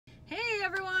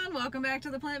everyone, welcome back to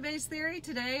the Plant-Based Theory.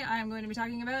 Today I'm going to be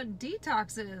talking about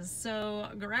detoxes. So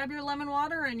grab your lemon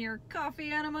water and your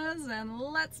coffee enemas and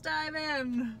let's dive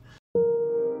in.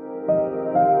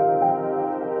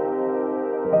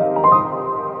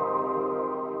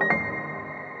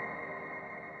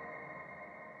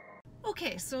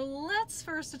 Okay, so let's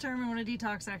first determine what a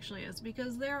detox actually is,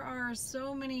 because there are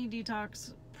so many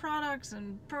detox products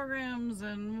and programs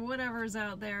and whatever's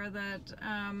out there that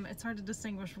it's hard to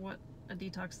distinguish what a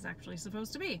detox is actually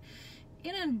supposed to be.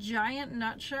 In a giant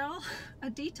nutshell, a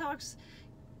detox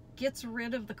gets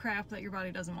rid of the crap that your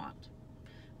body doesn't want.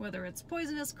 Whether it's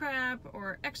poisonous crap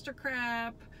or extra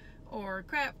crap or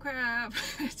crap,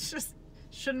 it's just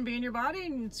shouldn't be in your body,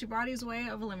 and it's your body's way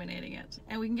of eliminating it.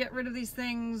 And we can get rid of these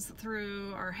things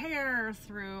through our hair,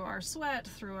 through our sweat,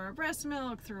 through our breast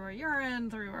milk, through our urine,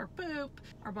 through our poop.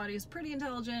 Our body is pretty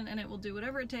intelligent and it will do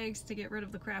whatever it takes to get rid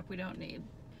of the crap we don't need.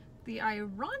 The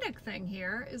ironic thing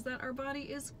here is that our body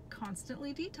is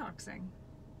constantly detoxing.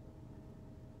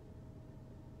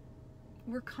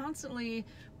 We're constantly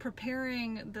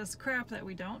preparing this crap that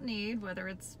we don't need, whether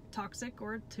it's toxic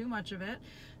or too much of it.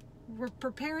 We're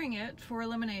preparing it for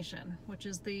elimination, which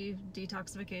is the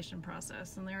detoxification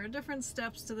process. And there are different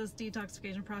steps to this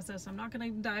detoxification process. I'm not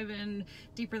going to dive in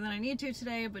deeper than I need to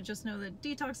today, but just know that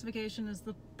detoxification is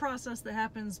the process that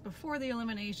happens before the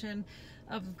elimination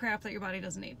of the crap that your body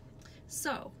doesn't need.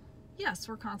 So, yes,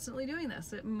 we're constantly doing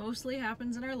this. It mostly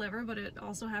happens in our liver, but it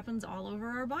also happens all over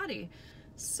our body.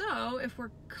 So, if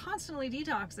we're constantly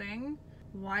detoxing,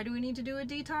 why do we need to do a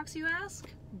detox, you ask?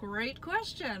 Great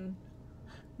question.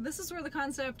 This is where the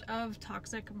concept of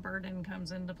toxic burden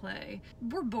comes into play.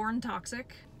 We're born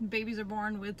toxic. Babies are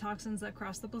born with toxins that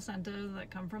cross the placenta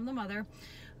that come from the mother.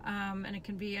 And it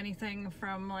can be anything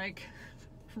from like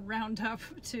Roundup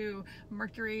to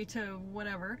mercury to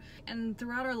whatever. And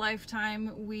throughout our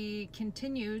lifetime, we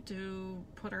continue to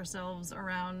put ourselves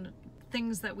around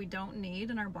things that we don't need,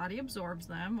 and our body absorbs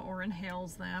them or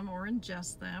inhales them or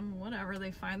ingests them, whatever,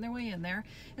 they find their way in there.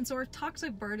 And so our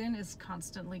toxic burden is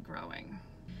constantly growing.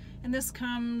 And this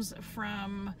comes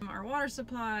from our water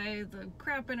supply, the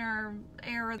crap in our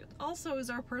air, also is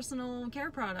our personal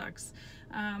care products.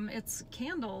 It's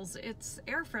candles, it's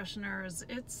air fresheners,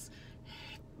 it's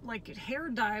like hair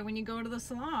dye when you go to the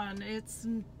salon, it's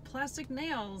plastic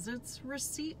nails, it's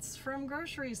receipts from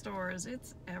grocery stores,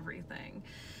 it's everything.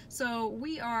 So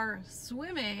we are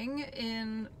swimming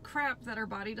in crap that our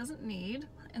body doesn't need,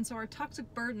 and so our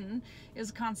toxic burden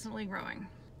is constantly growing.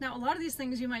 Now, a lot of these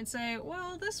things you might say,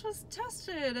 well, this was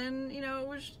tested and, it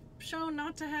was shown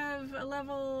not to have a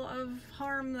level of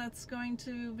harm that's going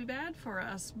to be bad for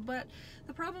us. But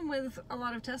the problem with a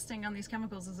lot of testing on these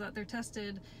chemicals is that they're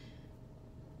tested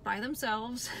by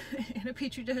themselves in a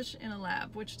petri dish in a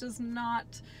lab, which does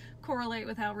not correlate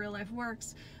with how real life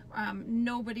works.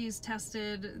 Nobody's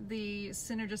tested the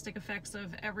synergistic effects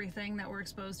of everything that we're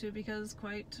exposed to, because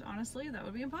quite honestly, that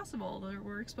would be impossible.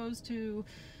 We're exposed to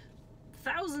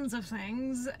thousands of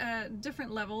things at different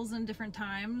levels and different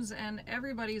times, and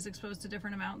everybody's exposed to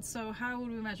different amounts. So how would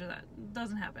we measure that? It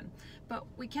doesn't happen. But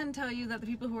we can tell you that the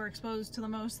people who are exposed to the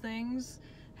most things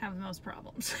have the most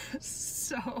problems.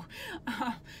 So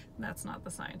that's not the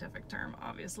scientific term,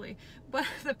 obviously, but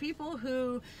the people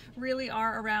who really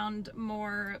are around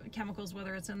more chemicals,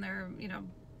 whether it's in their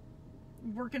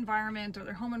work environment or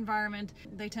their home environment,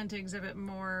 they tend to exhibit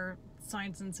more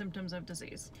signs and symptoms of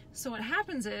disease. So what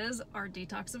happens is our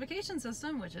detoxification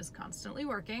system, which is constantly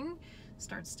working,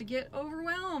 starts to get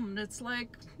overwhelmed. It's like,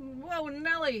 whoa,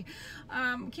 Nelly,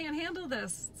 can't handle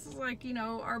this. It's like,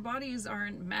 our bodies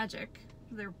aren't magic.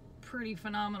 They're pretty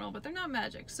phenomenal, but they're not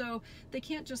magic. So they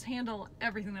can't just handle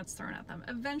everything that's thrown at them.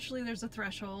 Eventually there's a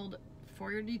threshold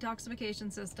for your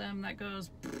detoxification system that goes,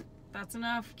 that's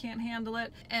enough, can't handle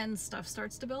it, and stuff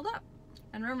starts to build up.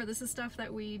 And remember, this is stuff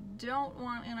that we don't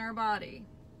want in our body.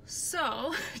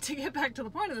 So, to get back to the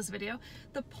point of this video,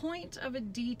 the point of a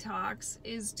detox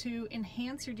is to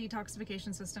enhance your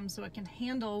detoxification system so it can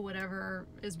handle whatever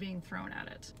is being thrown at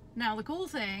it. Now, the cool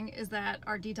thing is that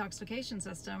our detoxification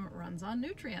system runs on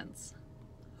nutrients.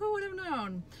 Who would have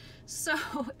known? So,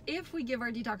 if we give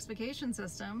our detoxification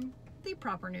system the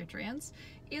proper nutrients,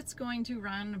 it's going to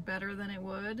run better than it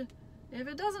would if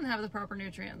it doesn't have the proper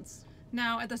nutrients.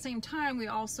 Now, at the same time, we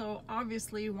also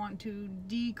obviously want to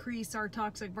decrease our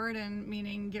toxic burden,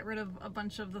 meaning get rid of a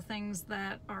bunch of the things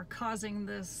that are causing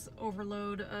this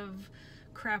overload of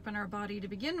crap in our body to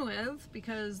begin with,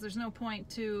 because there's no point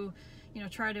to,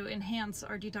 try to enhance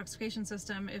our detoxification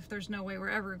system if there's no way we're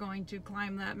ever going to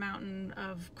climb that mountain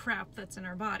of crap that's in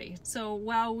our body. So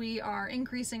while we are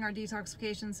increasing our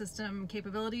detoxification system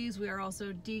capabilities, we are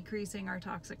also decreasing our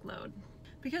toxic load.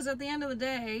 Because at the end of the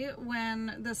day,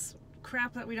 when this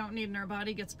crap that we don't need in our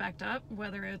body gets backed up,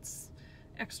 whether it's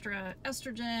extra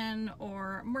estrogen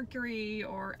or mercury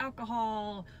or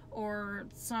alcohol or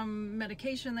some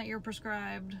medication that you're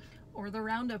prescribed or the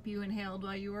Roundup you inhaled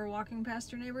while you were walking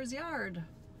past your neighbor's yard,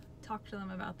 talk to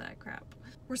them about that crap.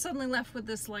 We're suddenly left with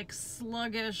this like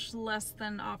sluggish, less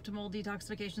than optimal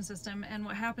detoxification system, and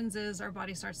what happens is our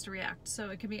body starts to react. So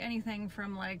it can be anything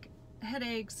from like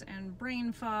headaches and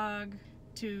brain fog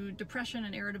to depression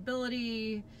and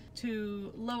irritability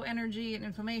to low energy and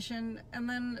inflammation, and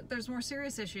then there's more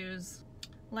serious issues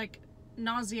like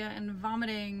nausea and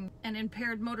vomiting and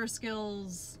impaired motor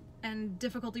skills and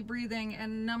difficulty breathing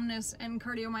and numbness and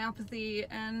cardiomyopathy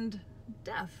and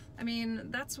death. I mean,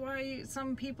 that's why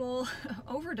some people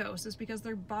overdose, is because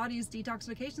their body's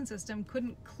detoxification system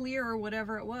couldn't clear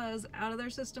whatever it was out of their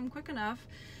system quick enough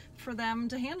for them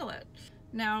to handle it.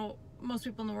 Now, most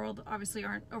people in the world obviously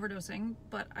aren't overdosing,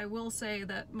 but I will say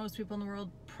that most people in the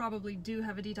world probably do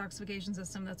have a detoxification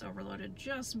system that's overloaded,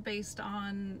 just based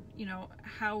on, you know,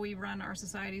 how we run our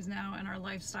societies now and our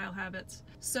lifestyle habits.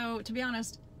 So to be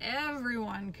honest,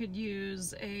 everyone could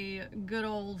use a good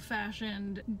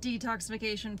old-fashioned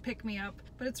detoxification pick-me-up,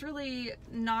 but it's really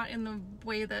not in the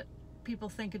way that people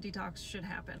think a detox should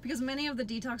happen. Because many of the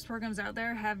detox programs out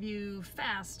there have you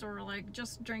fast or like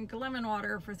just drink lemon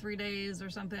water for 3 days or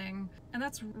something, and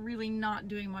that's really not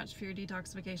doing much for your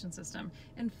detoxification system.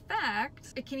 In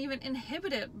fact, it can even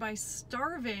inhibit it by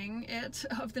starving it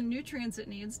of the nutrients it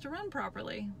needs to run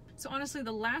properly. So honestly,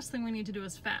 the last thing we need to do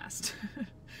is fast.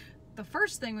 The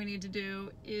first thing we need to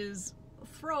do is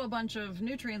throw a bunch of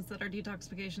nutrients that our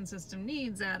detoxification system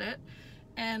needs at it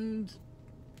and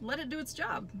let it do its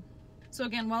job. So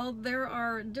again, while there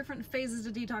are different phases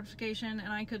of detoxification, and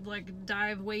I could like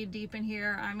dive way deep in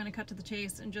here, I'm going to cut to the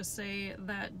chase and just say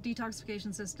that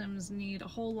detoxification systems need a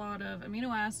whole lot of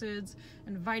amino acids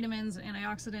and vitamins and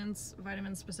antioxidants,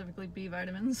 vitamins specifically B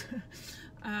vitamins,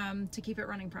 to keep it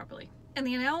running properly. And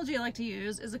the analogy I like to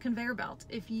use is a conveyor belt.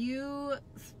 If you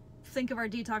think of our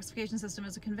detoxification system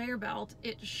as a conveyor belt,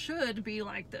 it should be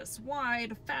like this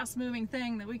wide, fast-moving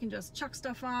thing that we can just chuck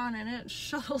stuff on and it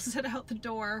shuttles it out the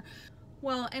door.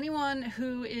 Well, anyone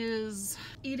who is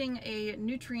eating a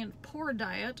nutrient-poor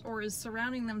diet or is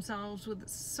surrounding themselves with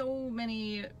so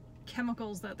many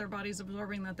chemicals that their body's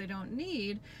absorbing that they don't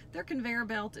need, their conveyor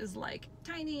belt is like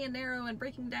tiny and narrow and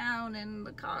breaking down, and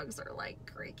the cogs are like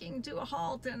creaking to a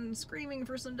halt and screaming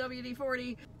for some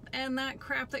WD-40, and that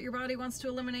crap that your body wants to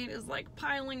eliminate is like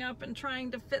piling up and trying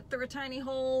to fit through a tiny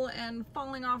hole and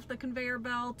falling off the conveyor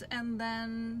belt and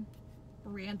then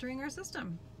re-entering our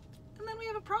system. And then we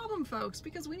have a problem, folks,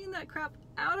 because we need that crap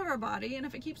out of our body, and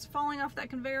if it keeps falling off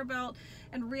that conveyor belt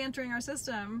and re-entering our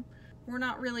system, we're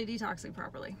not really detoxing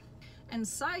properly. And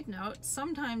side note,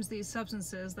 sometimes these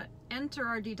substances that enter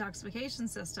our detoxification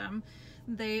system,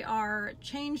 they are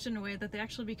changed in a way that they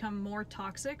actually become more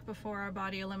toxic before our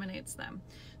body eliminates them.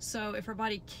 So if our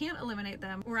body can't eliminate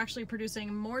them, we're actually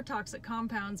producing more toxic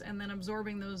compounds and then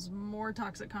absorbing those more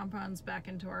toxic compounds back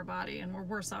into our body, and we're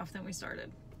worse off than we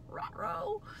started.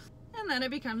 Ruh-roh. And then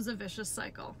it becomes a vicious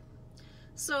cycle.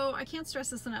 So I can't stress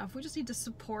this enough. We just need to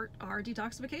support our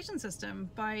detoxification system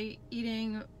by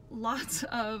eating lots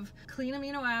of clean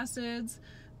amino acids,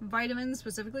 vitamins,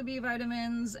 specifically B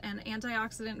vitamins, and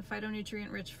antioxidant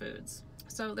phytonutrient rich foods.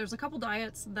 So there's a couple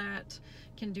diets that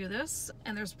can do this,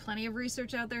 and there's plenty of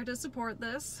research out there to support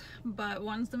this, but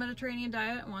one's the Mediterranean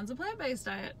diet, one's a plant-based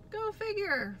diet. Go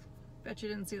figure. Bet you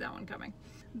didn't see that one coming.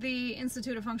 The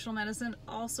Institute of Functional Medicine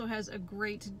also has a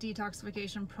great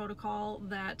detoxification protocol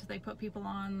that they put people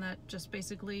on that just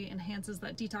basically enhances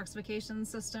that detoxification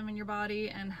system in your body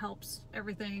and helps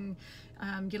everything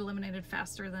get eliminated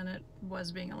faster than it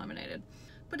was being eliminated.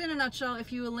 But in a nutshell,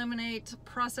 if you eliminate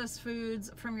processed foods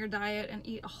from your diet and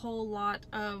eat a whole lot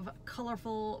of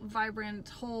colorful, vibrant,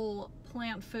 whole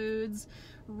plant foods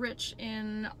rich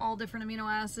in all different amino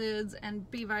acids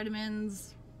and B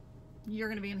vitamins, you're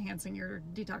going to be enhancing your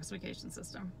detoxification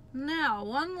system. Now,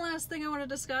 one last thing I want to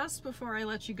discuss before I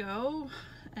let you go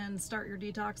and start your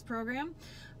detox program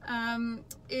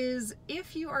is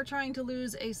if you are trying to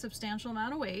lose a substantial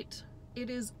amount of weight, it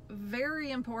is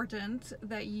very important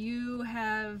that you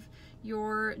have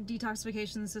your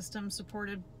detoxification system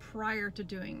supported prior to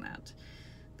doing that.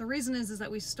 The reason is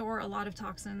that we store a lot of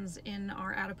toxins in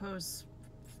our adipose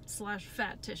 /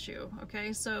 fat tissue,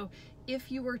 okay? So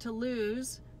if you were to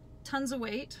lose tons of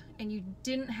weight and you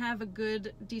didn't have a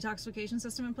good detoxification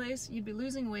system in place, you'd be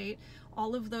losing weight.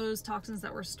 All of those toxins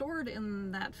that were stored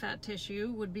in that fat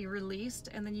tissue would be released,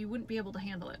 and then you wouldn't be able to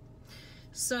handle it.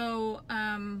 So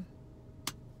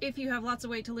If you have lots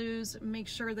of weight to lose, make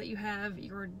sure that you have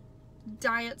your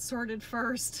diet sorted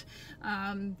first,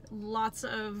 lots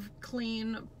of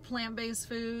clean plant-based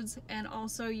foods, and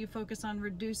also you focus on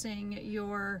reducing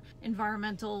your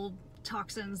environmental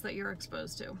toxins that you're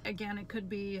exposed to. Again, it could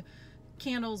be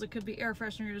candles, it could be air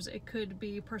fresheners, it could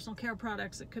be personal care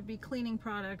products, it could be cleaning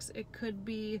products, it could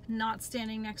be not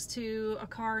standing next to a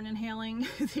car and inhaling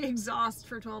the exhaust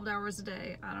for 12 hours a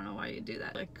day. I don't know why you do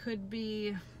that. It could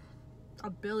be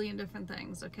a billion different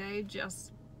things, okay?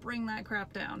 Just bring that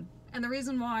crap down. And the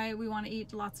reason why we want to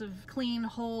eat lots of clean,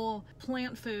 whole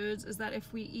plant foods is that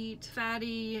if we eat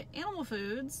fatty animal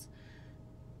foods,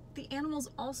 the animals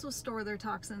also store their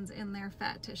toxins in their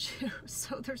fat tissue.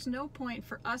 So there's no point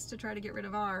for us to try to get rid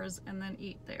of ours and then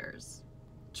eat theirs.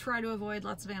 Try to avoid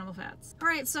lots of animal fats. All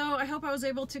right, so I hope I was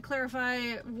able to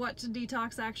clarify what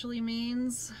detox actually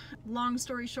means. Long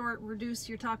story short, reduce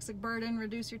your toxic burden,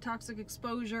 reduce your toxic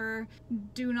exposure.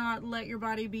 Do not let your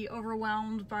body be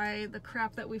overwhelmed by the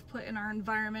crap that we've put in our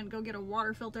environment. Go get a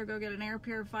water filter, go get an air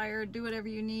purifier, do whatever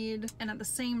you need. And at the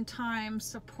same time,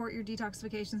 support your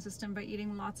detoxification system by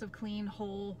eating lots of clean,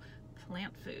 whole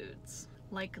plant foods,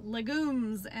 like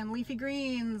legumes and leafy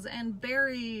greens and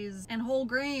berries and whole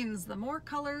grains. The more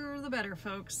color, the better,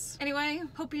 folks. Anyway,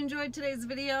 hope you enjoyed today's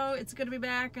video. It's good to be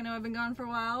back. I know I've been gone for a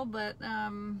while, but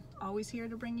always here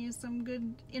to bring you some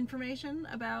good information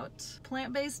about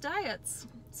plant-based diets.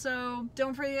 So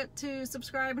don't forget to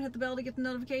subscribe and hit the bell to get the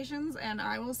notifications, and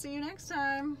I will see you next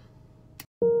time.